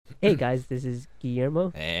Hey guys, this is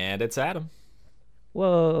Guillermo. And it's Adam.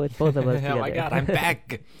 Whoa, it's both of us Oh together. my god, I'm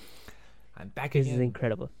back. I'm back This again. is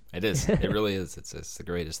incredible. It is. It really is. It's the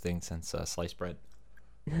greatest thing since sliced bread.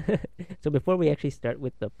 So before we actually start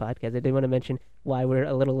with the podcast, I did want to mention why we're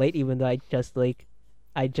a little late, even though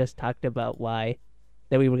I just talked about why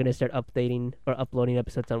that we were going to start updating or uploading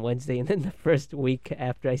episodes on Wednesday, and then the first week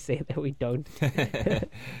after I say that we don't.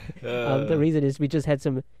 The reason is we just had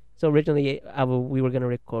some. So originally we were going to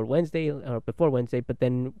record Wednesday or before Wednesday, but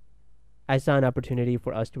then I saw an opportunity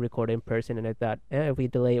for us to record in person, and I thought, if we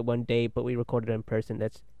delay it one day, but we record it in person,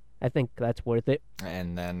 I think that's worth it.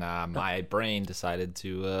 And then my brain decided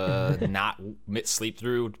to not sleep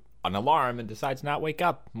through an alarm and decide to not wake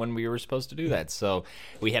up when we were supposed to do that. So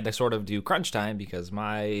we had to sort of do crunch time because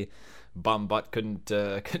my bum butt couldn't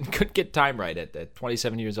get time right at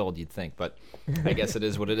 27 years old, you'd think. But I guess it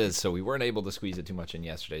is what it is. So we weren't able to squeeze it too much in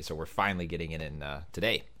yesterday. So we're finally getting it in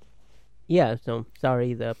today. Yeah, so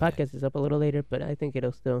sorry the podcast is up a little later, but I think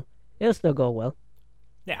it'll still go well.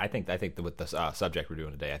 Yeah, I think with the subject we're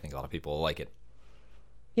doing today, I think a lot of people will like it.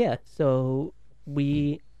 Yeah, so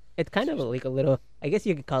it's kind of like a little, I guess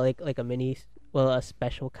you could call it like a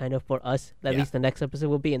special kind of for us. At least the next episode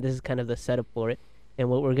will be, and this is kind of the setup for it. And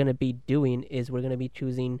what we're going to be doing is we're going to be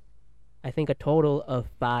choosing, I think, a total of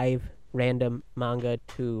 5 random manga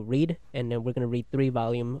to read, and then we're going to read 3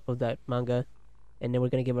 volumes of that manga, and then we're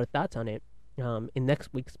going to give our thoughts on it in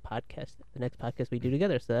next week's podcast, the next podcast we do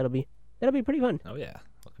together. So that'll be pretty fun. Oh yeah,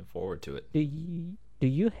 looking forward to it. Do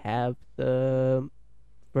you have the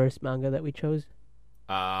first manga that we chose?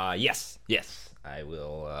 Yes, I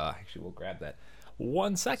will. Actually, we'll grab that.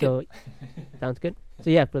 1 second. So, sounds good.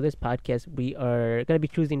 So yeah, for this podcast, we are gonna be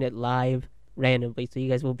choosing it live randomly. So you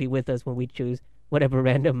guys will be with us when we choose whatever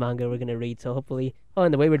random manga we're gonna read. So hopefully,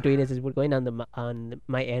 and the way we're doing this is we're going on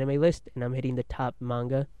my anime list, and I'm hitting the top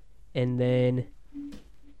manga, and then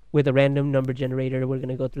with a random number generator, we're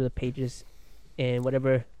gonna go through the pages, and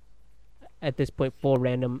whatever at this point 4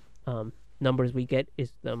 random numbers we get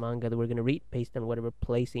is the manga that we're gonna read based on whatever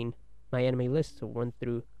placing my anime list. So 1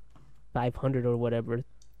 through 500 or whatever.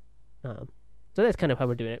 So that's kind of how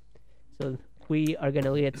we're doing it. So we are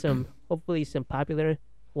gonna look at hopefully some popular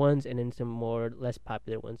ones, and then some more less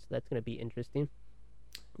popular ones. So that's gonna be interesting.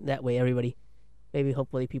 That way, everybody, maybe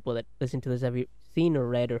hopefully people that listen to this have seen or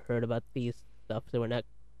read or heard about these stuff. So we're not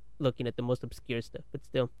looking at the most obscure stuff, but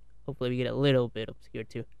still, hopefully we get a little bit obscure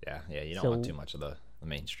too. Yeah. You don't want too much of the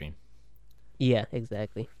mainstream. Yeah,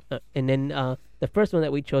 exactly. And then the first one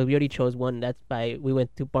that we already chose one. We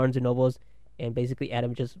went to Barnes and Nobles, and basically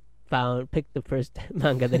Adam just picked the first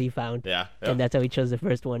manga that he found. Yeah. And that's how he chose the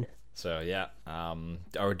first one. So yeah.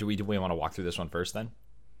 Or do we want to walk through this one first then,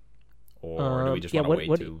 or do we just want to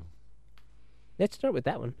wait to? Let's start with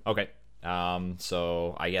that one. Okay.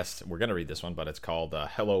 So I guess we're gonna read this one, but it's called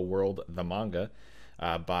Hello World, the manga,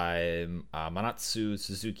 by Manatsu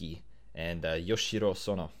Suzuki and Yoshiro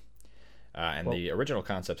Sono. And the original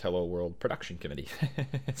concept, Hello World Production Committee.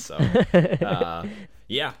 So,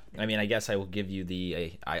 yeah. I mean, I guess I will give you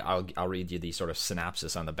I'll read you the sort of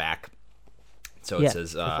synopsis on the back. So it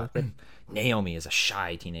says, Naomi is a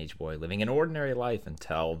shy teenage boy living an ordinary life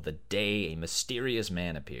until the day a mysterious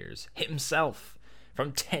man appears, himself,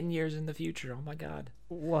 from 10 years in the future. Oh my God.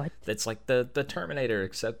 What? That's like the Terminator,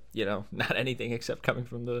 except, not anything except coming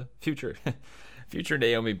from the future. Future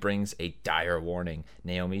Naomi brings a dire warning.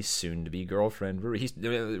 Naomi's soon-to-be girlfriend.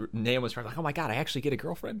 Naomi's probably like, oh my God, I actually get a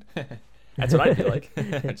girlfriend? That's what I feel like.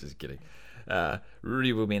 Just kidding.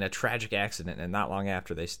 Rudy will be in a tragic accident, and not long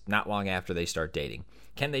after they start dating.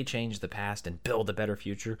 Can they change the past and build a better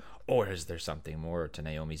future, or is there something more to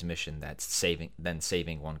Naomi's mission than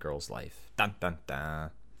saving one girl's life? Dun dun dun.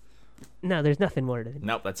 No, there's nothing more to it.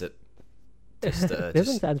 Nope, that's it. This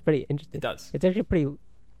one sounds pretty interesting. It does. It's actually pretty.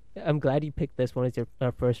 I'm glad you picked this one as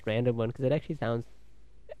our first random one, because it actually sounds.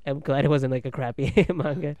 I'm glad it wasn't like a crappy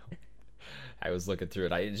manga. I was looking through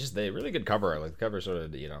it. They really good cover. Like the cover sort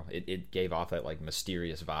of, it gave off that like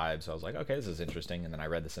mysterious vibe. So I was like, okay, this is interesting. And then I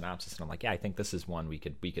read the synopsis, and I'm like, yeah, I think this is one we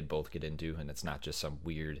could both get into, and it's not just some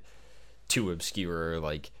weird, too obscure,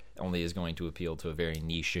 like only is going to appeal to a very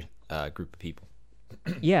niche group of people.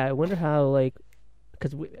 Yeah, I wonder how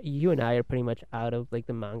because you and I are pretty much out of like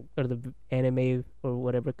the manga or the anime or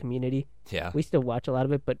whatever community. Yeah. We still watch a lot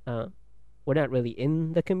of it, but we're not really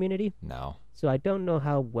in the community. No. So I don't know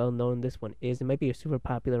how well known this one is. It might be super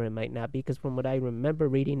popular, it might not be, because from what I remember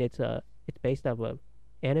reading, it's based off of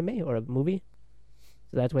anime or a movie.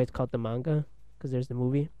 So that's why it's called the manga, because there's the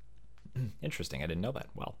movie. Interesting. I didn't know that.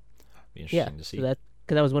 Well, be interesting to see. So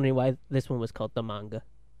because I was wondering why this one was called the manga.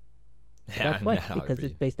 Yeah, that's why, because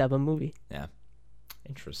it's based off a movie. Yeah.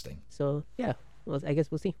 Interesting. So yeah, well, I guess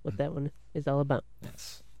we'll see what that one is all about.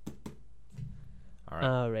 Yes. All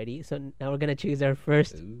right. Alrighty, so now we're gonna choose our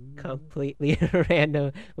first Ooh. completely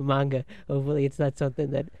random manga. Hopefully, it's not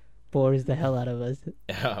something that bores the hell out of us.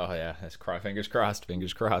 Oh yeah, that's fingers crossed.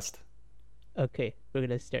 Fingers crossed. Okay, we're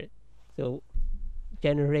gonna start. So,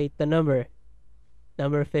 generate the number.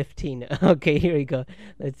 Number 15. Okay, here we go.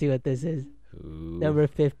 Let's see what this is. Ooh. Number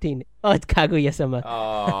 15. Oh, it's Kaguya-sama.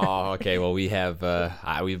 Oh, okay. Well, we have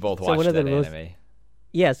we both So watched one of the that rules- anime.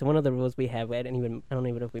 Yeah, so one of the rules we have, I don't even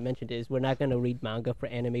know if we mentioned it, is we're not gonna read manga for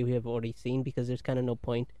anime we have already seen because there's kind of no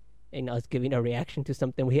point in us giving a reaction to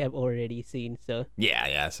something we have already seen. So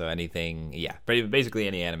Yeah. So anything, basically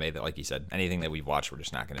any anime that, like you said, anything that we've watched, we're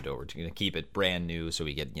just not going to do it. We're going to keep it brand new, so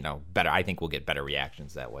we get better. I think we'll get better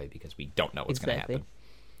reactions that way because we don't know what's going to happen.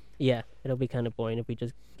 Yeah, it'll be kind of boring if we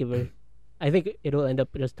just give her. I think it'll end up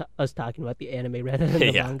just us talking about the anime rather than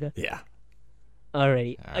the manga. Yeah.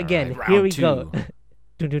 Alrighty, All again, right, here round we two. go.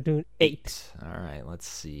 Dun, 8. All right. Let's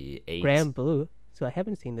see. 8. Grand Blue. So I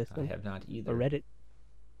haven't seen this I one have not either. or read it.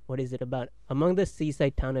 What is it about? Among the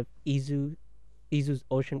seaside town of Izu's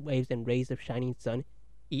ocean waves and rays of shining sun,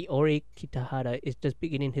 Iori Kitahara is just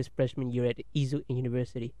beginning his freshman year at Izu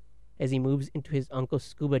University. As he moves into his uncle's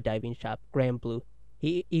scuba diving shop, Grand Blue,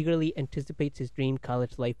 he eagerly anticipates his dream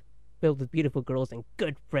college life, filled with beautiful girls and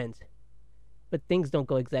good friends. But things don't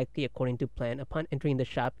go exactly according to plan. Upon entering the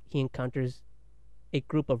shop, he encounters a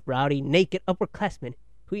group of rowdy, naked upperclassmen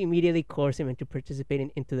who immediately coerce him into participating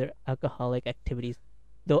into their alcoholic activities.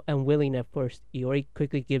 Though unwilling at first, Iori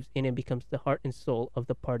quickly gives in and becomes the heart and soul of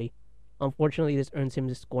the party. Unfortunately, this earns him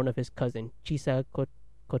the scorn of his cousin, Chisa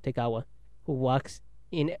Kotegawa, who walks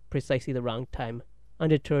in at precisely the wrong time.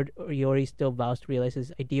 Undeterred, Iori still vows to realize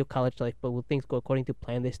his ideal college life, but will things go according to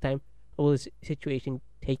plan this time, or will his situation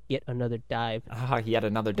take yet another dive? Yet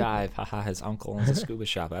another dive. Haha, his uncle owns a scuba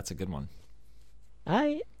shop. That's a good one.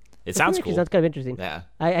 It sounds actually cool. sounds kind of interesting. Yeah.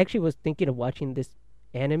 I actually was thinking of watching this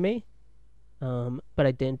anime, but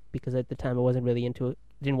I didn't because at the time I wasn't really into it.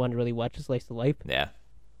 Didn't want to really watch a slice of life. Yeah.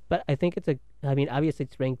 But I think obviously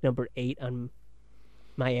it's ranked number 8 on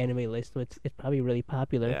my anime list, so it's probably really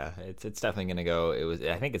popular. Yeah, it's definitely gonna go.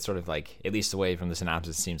 I think it's sort of like, at least away from the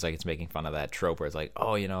synopsis, it seems like it's making fun of that trope where it's like,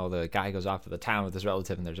 oh, the guy goes off to the town with his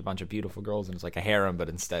relative and there's a bunch of beautiful girls and it's like a harem, but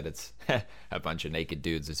instead it's a bunch of naked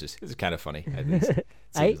dudes. It's kind of funny. At least it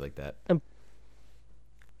seems like that.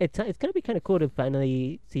 It's gonna be kind of cool to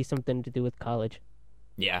finally see something to do with college.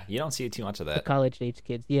 Yeah, you don't see too much of The that. college age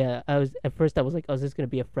kids. Yeah, at first I was like, oh, is this gonna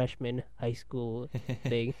be a freshman high school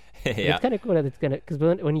thing? But Yeah. it's kind of cool that it's gonna, because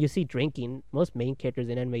when you see drinking, most main characters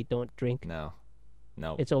in anime don't drink. No.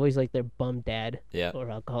 It's always like their bum dad Yeah.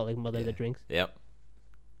 or alcoholic mother that drinks, Yep.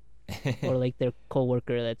 or like their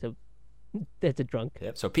coworker that's a drunk.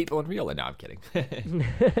 Yep. So people in real life. No, I'm kidding.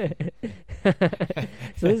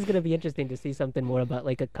 So this is gonna be interesting to see something more about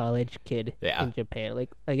like a college kid Yeah. in Japan. Like,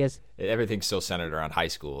 I guess, Everything's still centered around high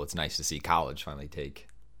school. It's nice to see college finally take.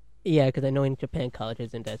 yeah, because I know in Japan college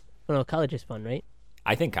isn't as. Oh no, college is fun, right?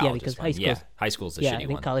 I think college because is fun. high school's- Yeah, high school's the Yeah, I shitty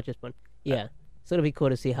think one. college is fun. Yeah, so it'll be cool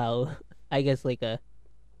to see how. I guess like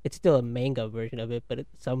it's still a manga version of it, but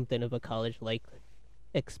it's something of a college like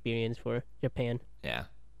experience for Japan. Yeah.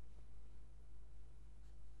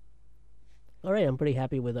 All right, I'm pretty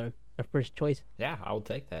happy with our first choice, Yeah, I will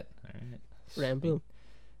take that. All right. Grand Blue.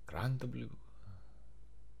 Grand Blue.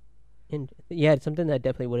 And yeah, it's something that I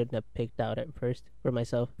definitely wouldn't have picked out at first for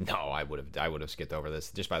myself. No, I would have skipped over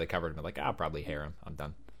this just by the cover and been like, I'll probably harem. I'm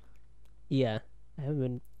done. Yeah, I haven't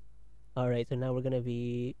been. All right, so now we're gonna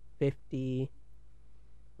be 50.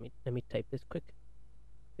 Let me type this quick.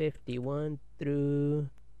 51 through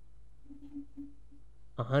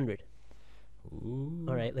 100. Ooh.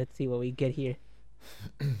 All right, let's see what we get here.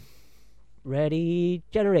 Ready,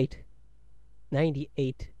 generate.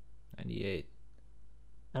 98. 98.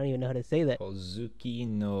 I don't even know how to say that. Kozuki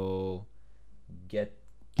no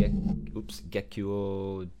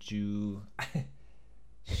Gekyo Ju.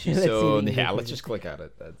 Let's see So the yeah, English let's just click on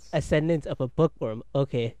it. That's Ascendance of a Bookworm.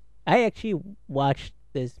 Okay, I actually watched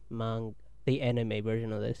this the anime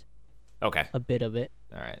version of this, okay. a bit of it.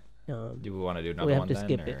 All right. Um, Do we want to do another we have one to then?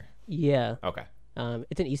 skip it. or- Yeah. Okay.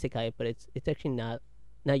 It's an isekai, but it's actually not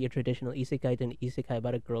your traditional isekai. It's an isekai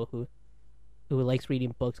about a girl who likes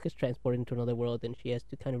reading books, gets transported into another world, and she has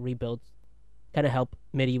to kind of rebuild, kind of help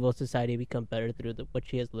medieval society become better through what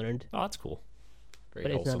she has learned. Oh, that's cool. Very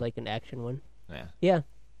But it's wholesome. not like an action one. Yeah. Yeah,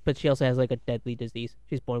 but she also has like a deadly disease.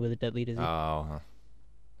 She's born with a deadly disease Oh. Huh.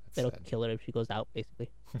 That's that'll sad. kill her if she goes out, basically.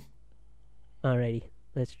 Alrighty,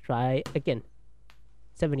 let's try again.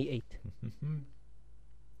 78.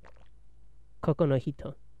 Koko no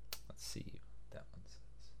Hito. Let's see what that one's.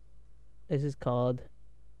 This is called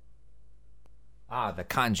The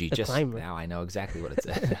kanji. The Just Climber. now I know exactly what it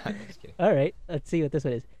says. Just kidding. All right, let's see what this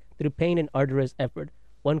one is. Through pain and arduous effort,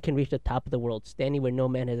 one can reach the top of the world, standing where no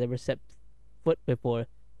man has ever set foot before.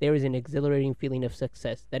 There is an exhilarating feeling of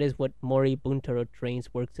success. That is what Mori Buntaro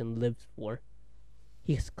trains, works, and lives for.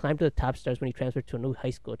 He has climbed to the top stars when he transferred to a new high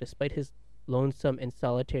school. Despite his lonesome and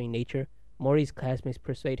solitary nature, Mori's classmates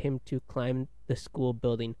persuade him to climb the school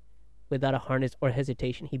building. Without a harness or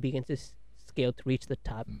hesitation, he begins to scale to reach the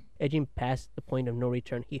top. Edging past the point of no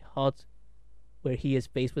return, he halts where he is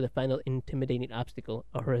faced with a final intimidating obstacle,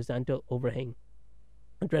 a horizontal overhang.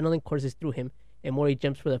 Adrenaline courses through him, and Mori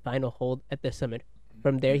jumps for the final hold at the summit.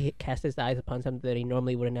 From there, he casts his eyes upon something that he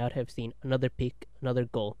normally would not have seen, another peak, another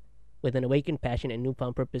goal. With an awakened passion and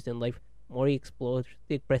newfound purpose in life, Mori explores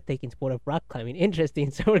the breathtaking sport of rock climbing. Interesting.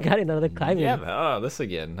 So we got another climbing. Yeah. This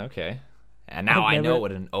again. Okay. And now I know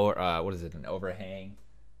what an what is it? An overhang.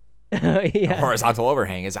 A Yeah. horizontal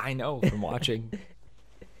overhang is. I know from watching.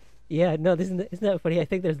 Yeah. No, isn't that funny? I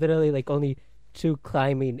think there's literally like only two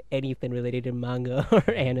climbing anything related to manga or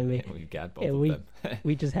anime. We've got both And of them.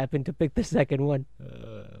 we just happened to pick the second one.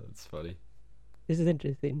 That's funny. This is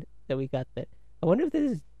interesting that we got that. I wonder if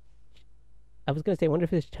this is. I was gonna say, I wonder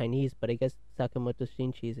if it's Chinese, but I guess Sakamoto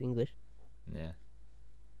Shinji is English. Yeah.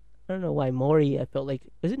 I don't know why Mori. I felt like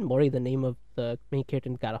isn't Mori the name of the main character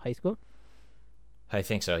in God of High School? I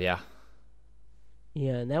think so. Yeah.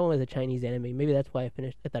 Yeah, and that one was a Chinese anime. Maybe that's why I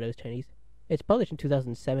thought it was Chinese. It's published in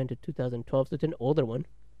 2007 to 2012, so it's an older one.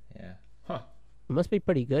 Yeah. Huh. It must be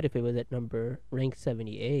pretty good if it was at rank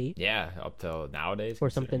 78 Yeah. Up till nowadays. for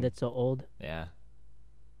something considering- that's so old. Yeah.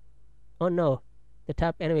 Oh no, the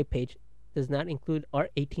top anime page does not include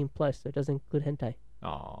R18 plus, so it doesn't include hentai.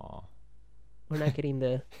 Aw. We're not getting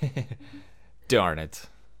the. Darn it.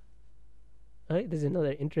 Oh, there's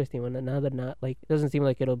another interesting one. Now they're not like. It doesn't seem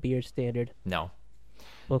like it'll be your standard No.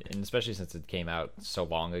 book. And especially since it came out so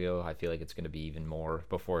long ago, I feel like it's going to be even more.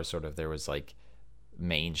 Before sort of there was like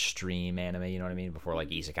mainstream anime, you know what I mean? Before like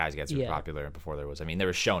isekais got super Yeah. popular, and before there was, I mean, there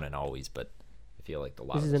was shonen always, but I feel like a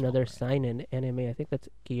lot. This of is it's another more- seinen anime. I think that's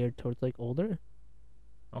geared towards like older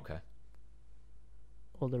Okay.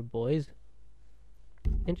 boys.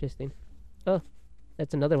 Interesting. Oh,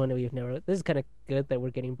 that's another one that we've never. This is kind of good that we're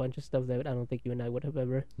getting a bunch of stuff that I don't think you and I would have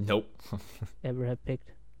ever Nope. have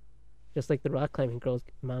picked. Just like the rock climbing girls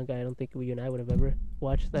manga, I don't think you and I would have ever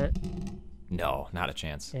watched that No, not a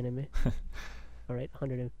chance. anime. All right,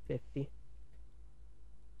 150.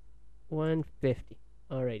 150.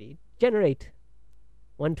 Alrighty. Generate.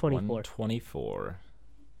 124. 124.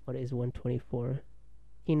 What is 124?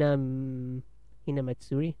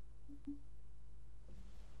 Hinamatsuri?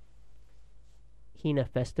 Hina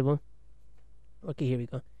Festival. Okay, here we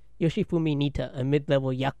go. Yoshifumi Nita, a mid-level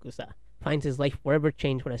yakuza, finds his life forever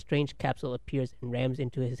changed when a strange capsule appears and rams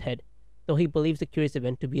into his head. Though he believes the curious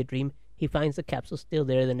event to be a dream, he finds the capsule still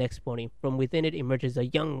there the next morning. From within it emerges a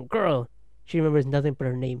young girl. She remembers nothing but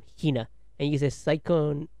her name, Hina, and uses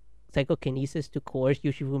psychokinesis to coerce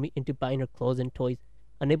Yoshifumi into buying her clothes and toys.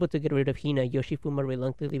 Unable to get rid of Hina, Yoshifumi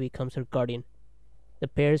reluctantly becomes her guardian. The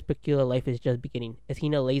pair's peculiar life is just beginning. As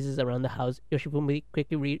Hina lazes around the house, Yoshifumi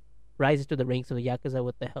quickly rises to the ranks of the Yakuza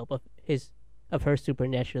with the help of her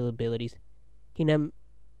supernatural abilities. Hina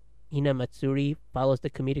Matsuri follows the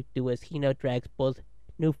comedic duo as Hina drags both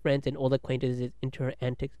new friends and old acquaintances into her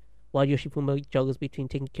antics, while Yoshifumi juggles between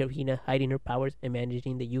taking care of Hina, hiding her powers, and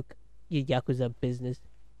managing the Yakuza business.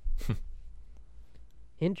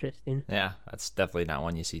 Interesting. Yeah, that's definitely not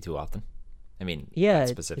one you see too often. I mean, Yeah, that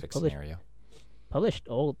it's specific published- scenario. Published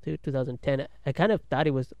old too, 2010. I kind of thought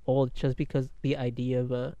it was old just because the idea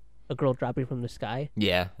of a girl dropping from the sky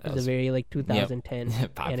Yeah, that is was a very like 2010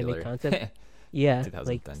 popular anime concept. Yeah, 2010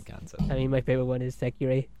 like concept. I mean, my favorite one is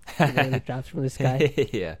Sekirei. It really drops from the sky.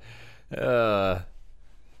 Yeah.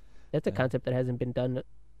 That's a concept that hasn't been done.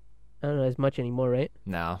 I don't know as much anymore, right?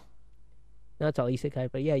 No. Now it's all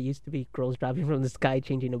isekai, but yeah, it used to be girls dropping from the sky,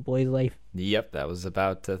 changing a boy's life. Yep, that was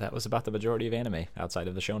about the majority of anime outside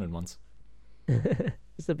of the shonen ones.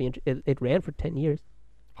 This will be it ran for 10 years.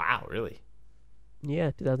 Wow, really?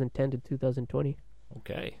 Yeah, 2010 to 2020.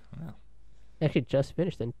 Okay. Well, Actually, just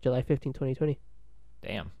finished on July 15, 2020.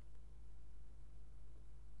 damn.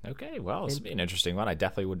 Okay, well, this would be an interesting one. I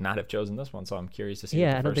definitely would not have chosen this one, so I'm curious to see. Yeah,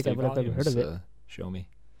 what I the don't first think I three would have ever heard of volumes, it. Show me.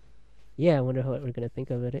 Yeah, I wonder what we're gonna think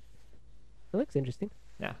of it. It looks interesting.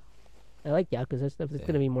 Yeah. I like Yakuza stuff. It's Yeah.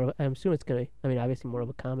 gonna be more. I'm assuming it's gonna. I mean, obviously more of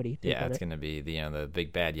a comedy. take Yeah, on it's it. gonna be the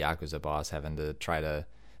big bad Yakuza boss having to try to.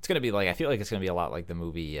 It's gonna be like, I feel like it's gonna be a lot like the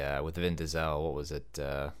movie with Vin Diesel. What was it?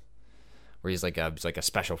 Where he's like a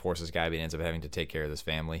special forces guy, but he ends up having to take care of this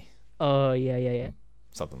family. Oh yeah.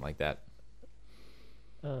 Something like that.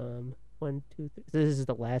 1, 2, 3. This is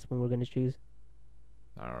the last one we're gonna choose.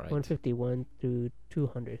 All right. 151 through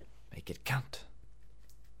 200. Make it count.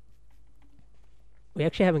 We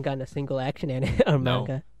actually haven't gotten a single action anime or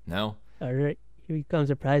manga. No. All right, here comes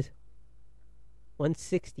a prize.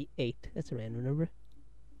 168. That's a random number.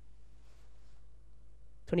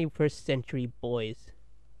 21st Century Boys.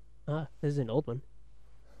 Ah, this is an old one.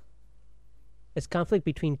 As conflict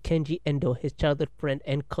between Kenji Endo, his childhood friend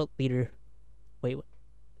and cult leader. Wait, what?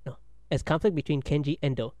 No. As conflict between Kenji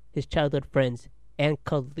Endo, his childhood friends, and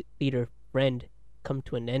cult leader friend come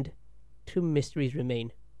to an end, two mysteries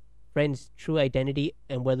remain. Friend's true identity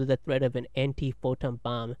and whether the threat of an anti-photon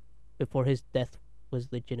bomb before his death was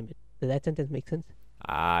legitimate. Does that sentence make sense?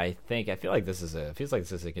 I feel like this is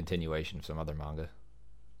a continuation of some other manga.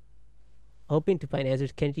 Hoping to find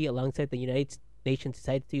answers, Kenji, alongside the United Nations,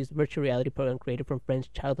 decided to use a virtual reality program created from Friend's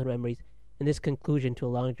childhood memories in this conclusion to a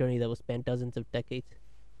long journey that will span dozens of decades.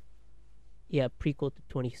 Yeah, prequel to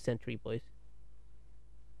 20th Century Boys.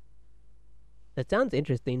 That sounds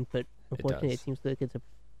interesting, but unfortunately, it seems like it's a.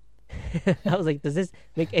 I was like, does this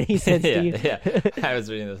make any sense to you? Yeah. I was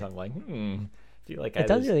reading this. I'm like, I feel like It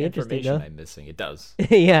sounds really interesting, information though. I'm missing. It does.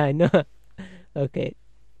 Yeah, I know. Okay,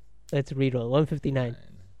 let's reroll. 159.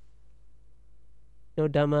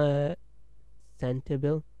 Nodama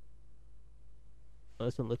Santabil. Oh,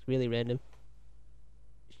 this one looks really random.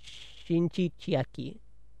 Shinji Chiaki.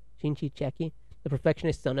 The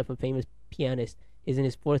perfectionist son of a famous pianist, is in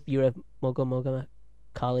his 4th year of Mogoma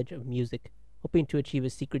College of Music, hoping to achieve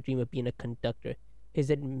his secret dream of being a conductor.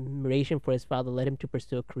 His admiration for his father led him to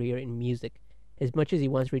pursue a career in music. As much as he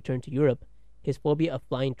wants to return to Europe, his phobia of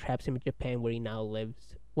flying traps him in Japan, where he now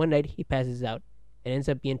lives. One night, he passes out and ends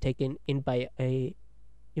up being taken in by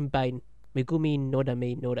Megumi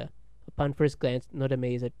Nodame Noda. Upon first glance,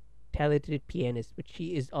 Nodame is a talented pianist, but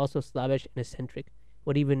she is also slavish and eccentric.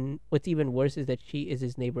 What's even worse is that she is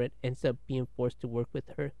his neighbor and ends up being forced to work with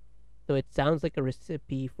her. Though it sounds like a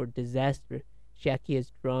recipe for disaster, Chiaki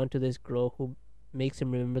is drawn to this girl who makes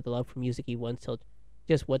him remember the love for music he once held.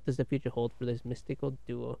 Just what does the future hold for this mystical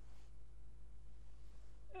duo?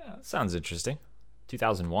 Yeah, sounds interesting.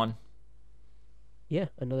 2001. Yeah,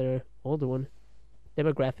 another older one.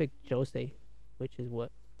 Demographic Josei, which is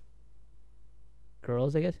what?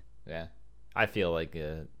 Girls, I guess? Yeah. I feel like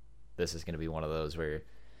this is going to be one of those where,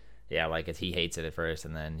 yeah, like he hates it at first,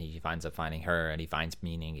 and then he finds up finding her, and he finds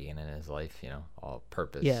meaning again in his life, all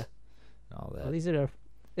purpose. Yeah. And all that. Well, these are,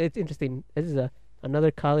 it's interesting. This is another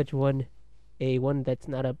college one, a one that's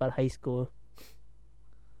not about high school.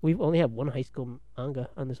 We've only have one high school manga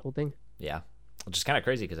on this whole thing. Yeah. Which is kind of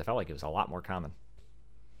crazy because I felt like it was a lot more common.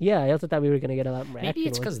 Yeah, I also thought we were going to get a lot more. Maybe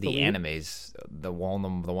it's because the ones, animes, the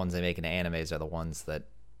ones they make into animes are the ones that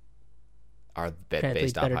are translate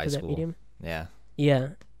based off better high to that school. medium. Yeah. Yeah.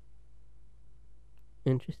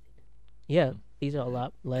 Interesting. Yeah, these are a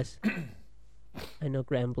lot less. I know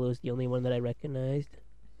Grand Blue is the only one that I recognized.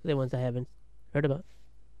 The ones I haven't heard about.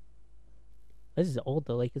 This is old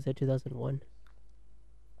though, like I said, 2001.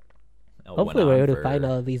 Hopefully we're able to find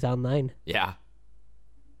all of these online. Yeah.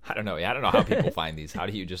 I don't know. Yeah, I don't know how people find these. How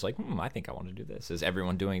do you just I think I want to do this? Is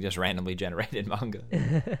everyone doing just randomly generated manga?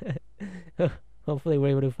 Hopefully we're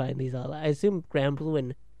able to find these all. I assume Grand Blue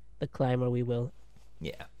and The Climber we will.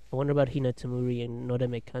 Yeah. I wonder about Hinatsumuri and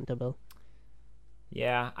Nodame Cantabile.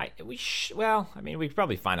 Yeah, we could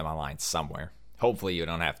probably find them online somewhere. Hopefully you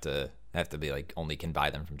don't have to be like only can buy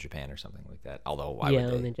them from Japan or something like that. Although why would they?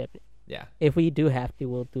 Only Japan. Yeah. If we do have to,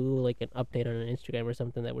 we'll do like an update on an Instagram or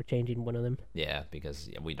something that we're changing one of them. Yeah, because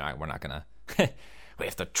we're not gonna. We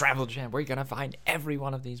have to travel to Japan. We're gonna find every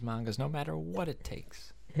one of these mangas, no matter what it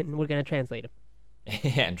takes. And we're gonna translate them.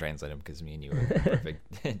 Yeah, and translate them because me and you are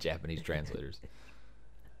perfect Japanese translators.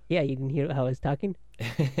 Yeah, you can hear how I was talking.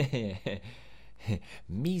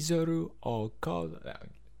 Mizoru o ko.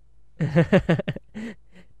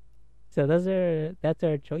 So that's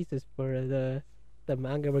our choices for the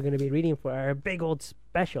manga we're going to be reading for our big old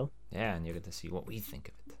special. Yeah, and you get to see what we think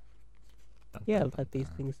of it. About these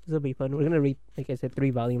things. This will be fun. We're going to read, like I said, 3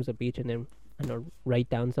 volumes of each, and then write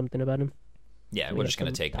down something about them. Yeah, so we're just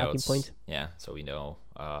going to take notes. Points. Yeah, so we know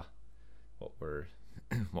what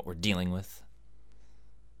we're dealing with.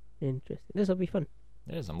 Interesting. This will be fun.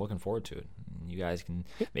 It is. I'm looking forward to it. You guys can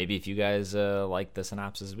maybe if you guys like the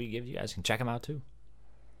synopsis we give, you guys can check them out too.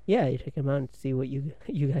 Yeah, you check them out and see what you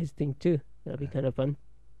guys think too. That'll be kind of fun.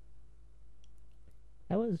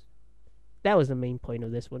 That was the main point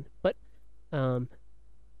of this one. But so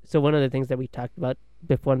one of the things that we talked about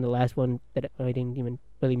before in the last one that I didn't even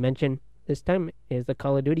really mention this time is the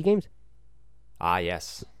Call of Duty games. Ah,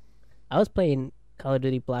 yes. I was playing Call of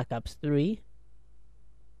Duty Black Ops 3.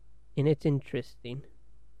 and it's interesting.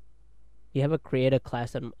 You have a create a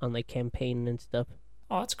class on like campaign and stuff.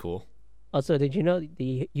 Oh, that's cool. Also, did you know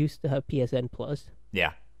they used to have PSN Plus?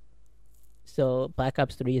 Yeah. So Black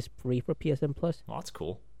Ops 3 is free for PSN Plus. Well, that's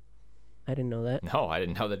cool. I didn't know that. No, I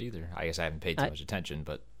didn't know that either. I guess I haven't paid too much attention,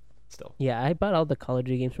 but still. Yeah, I bought all the Call of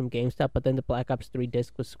Duty games from GameStop, but then the Black Ops 3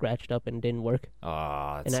 disc was scratched up and didn't work.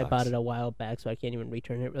 Oh, and I bought it a while back, so I can't even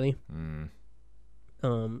return it really. Mm.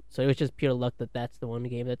 So it was just pure luck that that's the one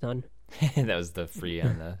game that's on. That was the free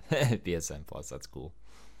on the PSN Plus. That's cool.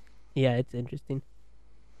 Yeah, it's interesting.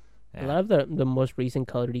 Yeah. A lot of the most recent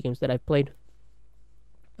Call of Duty games that I've played,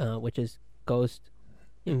 which is Ghost,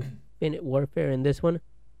 Infinite Warfare, and this one,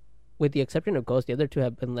 with the exception of Ghost, the other two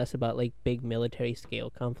have been less about like big military scale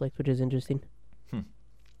conflicts, which is interesting. Because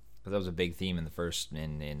that was a big theme in the first,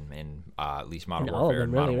 in at least Modern In all of Warfare them,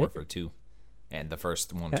 and really, Modern right? Warfare 2, and the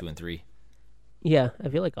first 1, 2, and 3. Yeah, I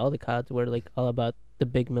feel like all the CODs were like all about the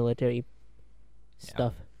big military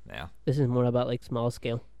stuff. Yeah, This is more about like small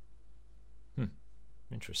scale.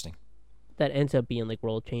 interesting. That ends up being like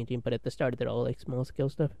world changing, but at the start they're all like small scale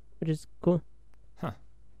stuff, which is cool.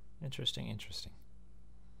 Interesting.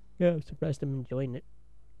 Yeah, I'm surprised I'm enjoying it.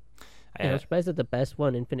 I, And I'm surprised that the best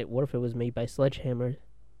one, Infinite Warfare, was made by Sledgehammer,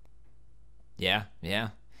 yeah.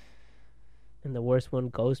 and the worst one,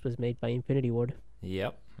 Ghost, was made by Infinity Ward.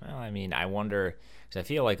 Yep. Well, I mean, I wonder, because I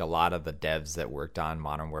feel like a lot of the devs that worked on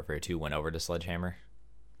Modern Warfare 2 went over to Sledgehammer.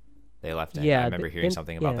 They left. Yeah, I remember hearing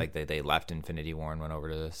something about yeah. like they left Infinity War and went over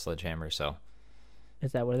to Sledgehammer. So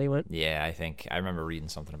Is that where they went? yeah, I remember reading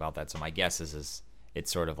something about that. So my guess is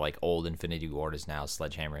it's sort of like old Infinity Ward is now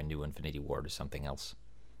Sledgehammer and new Infinity Ward is something else.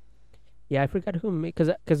 Yeah, I forgot who made, because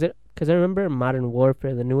I remember Modern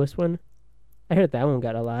Warfare, the newest one. I heard that one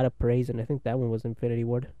got a lot of praise, and I think that one was Infinity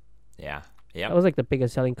Ward. Yeah. Yep. That was like the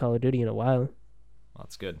biggest selling Call of Duty in a while. Well,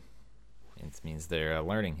 that's good. It means they're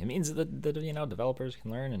learning. It means that developers can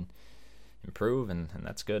learn and improve, and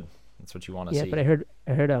that's good. That's what you want to Yeah, see. but I heard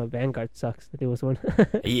Vanguard sucks. The newest one.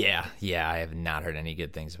 Yeah. I have not heard any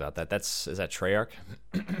good things about that. Is that Treyarch?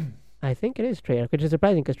 I think it is Treyarch, which is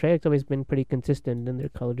surprising because Treyarch's always been pretty consistent in their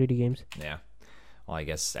Call of Duty games. Yeah. Well, I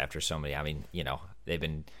guess after so many, I mean, they've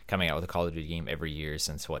been coming out with a Call of Duty game every year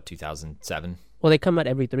since 2007. Well, they come out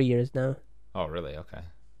every 3 years now. Oh, really? Okay.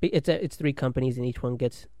 It's 3 companies, and each one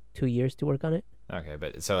gets 2 years to work on it. Okay,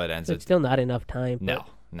 but so it ends. So it's still not enough time. But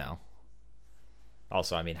No.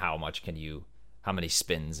 Also, I mean, how many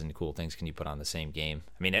spins and cool things can you put on the same game?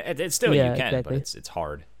 I mean, it's still Yeah, you can, exactly. but it's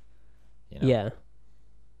hard. Yeah.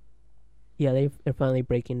 Yeah, they're finally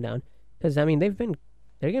breaking down. Because, I mean, their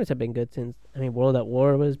games have been good since, World at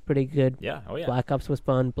War was pretty good. Yeah. Oh, yeah. Black Ops was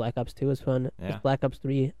fun. Black Ops 2 was fun. Yeah. Black Ops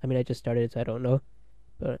 3, I just started it, so I don't know.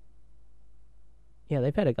 But, yeah,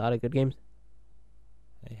 they've had a lot of good games.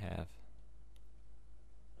 They have.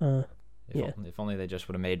 Yeah. If only they just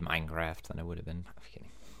would have made Minecraft, then it would have been.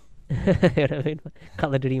 I'm kidding.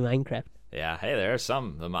 Call of Duty Minecraft. Yeah. Hey, there are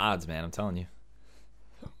the mods, man. I'm telling you.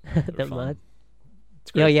 The They're fun. mod.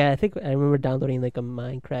 It's Yo, great. yeah, I think I remember downloading like a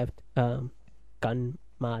Minecraft gun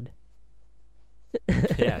mod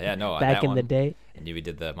Yeah. No. back that in the one. day. And we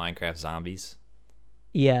did the Minecraft zombies.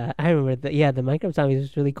 Yeah, I remember that. Yeah, the Minecraft Zombies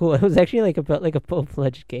was really cool. It was actually like a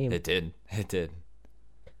full-fledged game. It did.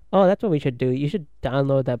 Oh, that's what we should do. You should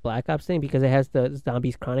download that Black Ops thing because it has the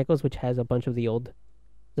Zombies Chronicles, which has a bunch of the old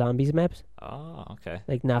Zombies maps, Oh, okay.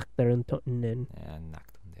 like Nacht der Untoten and Yeah,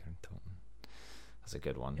 Nacht der Toten. That's a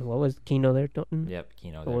good one. what was Kino der Toten? Yep,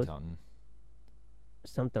 Kino Or- der Toten.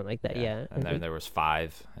 Something like that. Yeah. And then there was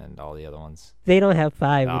 5 and all the other ones. They don't have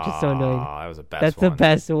 5, which is so annoying. Oh, that was the best That's one. the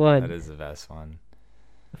best one. That is the best one.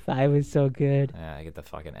 5 is so good. Yeah, I get the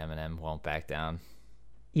fucking Eminem won't back down.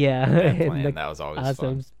 Yeah, That and plan, the that was always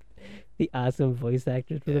awesome, fun. the awesome voice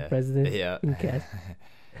actors for the Yeah. president. Yeah. and cast.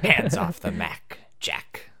 Hands off the Mac,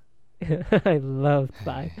 Jack. I love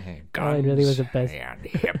 5. Guns it really was the best. and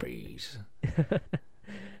hippies.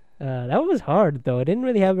 That one was hard though. It didn't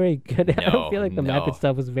really have very good. I No, don't feel like the map no.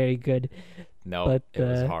 itself was very good. No, But, it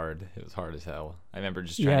was hard. It was hard as hell. I remember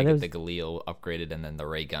just Yeah, trying to that get the Galil upgraded and then the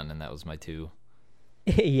ray gun, and that was my 2.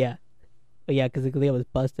 Yeah, but yeah, because the Galil was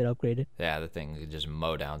busted, upgraded, Yeah, the thing could just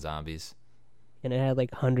mow down zombies. and it had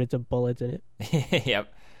like hundreds of bullets in it.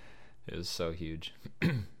 Yep. It was so huge.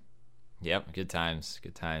 Yep, good times.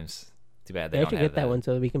 Good times. Too bad they I don't should have get that one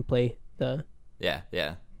so that we can play the. Yeah.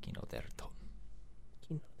 Kino der Toten.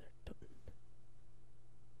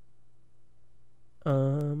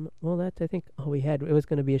 Well, that's I think all we had. It was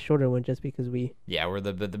going to be a shorter one just because we. Yeah,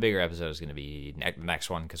 the bigger episode is going to be the next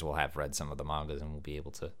one because we'll have read some of the mangas and we'll be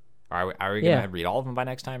able to. Are we going to Yeah. read all of them by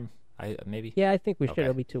next time? I maybe. Yeah, I think we should. Okay.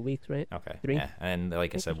 It'll be 2 weeks, right? Okay. 3. Yeah, and like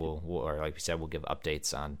I think said, we or like we said, we'll give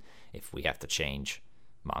updates on if we have to change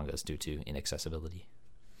mangas due to inaccessibility.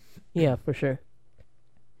 Yeah, for sure.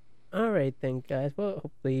 All right, then, guys. Well,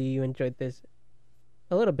 hopefully you enjoyed this.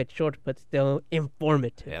 A little bit short, but still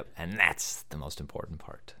informative. Yep, and that's the most important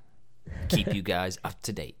part. Keep you guys up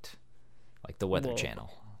to date, like the Weather Whoa.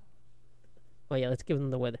 Channel. Oh yeah, let's give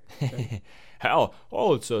them the weather. Hell,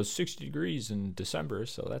 it's 60 degrees in December,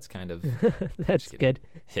 so that's kind of That's Just good.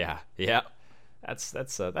 yeah.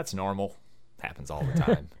 That's normal. Happens all the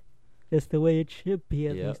time. That's the way it should be,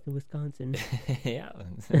 at Yep. least in Wisconsin. Yeah,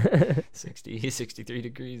 63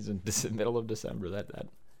 degrees in the middle of December. That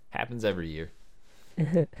happens every year.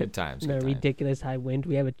 Good times. And a Good times. ridiculous high wind.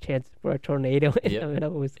 We have a chance for a tornado in Yep. the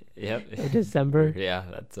middle of Yep. December. Yeah,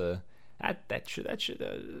 that's that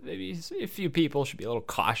should maybe a few people should be a little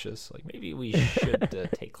cautious. Like maybe we should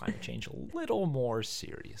take climate change a little more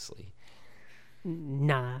seriously.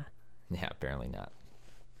 Nah. Yeah, apparently not.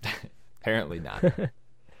 Apparently not.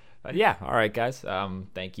 But yeah, all right, guys.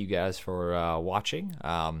 Thank you guys for watching.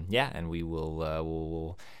 Yeah, and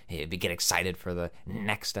we'll get excited for the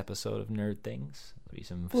next episode of Nerd Things. It'll be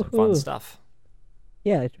some fun Woohoo. stuff.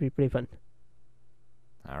 Yeah, it should be pretty fun.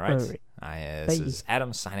 All right. All right. This Bye. is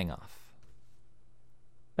Adam signing off.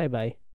 Bye bye.